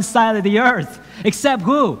here on the side of the earth, except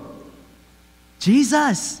who?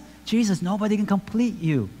 Jesus. Jesus, nobody can complete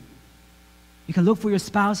you. You can look for your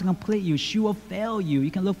spouse to complete you. She will fail you. You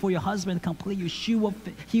can look for your husband to complete you.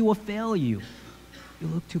 He will fail you. You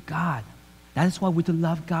look to God. That is why we do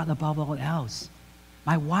love God above all else.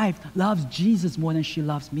 My wife loves Jesus more than she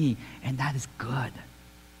loves me, and that is good.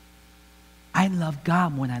 I love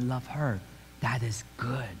God more than I love her. That is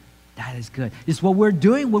good. That is good. It's what we're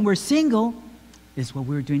doing when we're single. It's what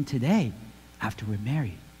we're doing today after we're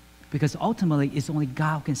married. Because ultimately, it's only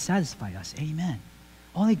God who can satisfy us. Amen.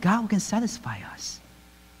 Only God who can satisfy us.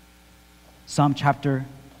 Psalm chapter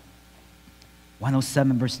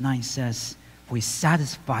 107 verse 9 says, "For he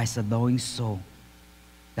satisfies the longing soul.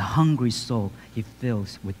 The hungry soul he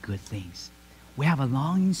fills with good things." We have a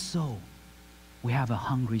longing soul. We have a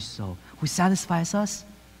hungry soul. Who satisfies us?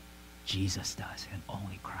 Jesus does, and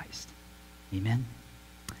only Christ. Amen.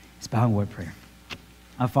 Let's bow in word of prayer.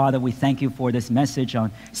 Our Father, we thank you for this message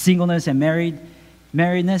on singleness and marriage.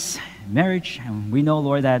 And we know,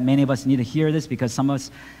 Lord, that many of us need to hear this because some of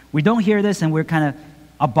us, we don't hear this and we're kind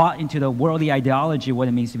of bought into the worldly ideology of what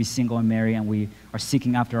it means to be single and married, and we are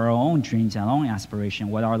seeking after our own dreams and our own aspiration,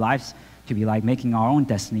 what our lives to be like, making our own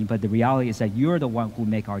destiny. But the reality is that you're the one who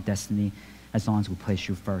make our destiny as long as we place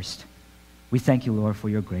you first. We thank you, Lord, for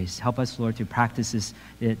your grace. Help us, Lord, to practice this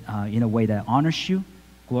in a way that honors you,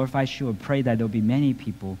 glorifies you. I pray that there will be many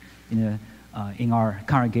people in our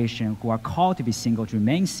congregation who are called to be single, to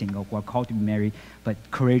remain single, who are called to be married, but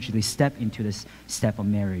courageously step into this step of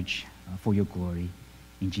marriage for your glory.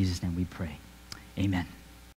 In Jesus' name we pray. Amen.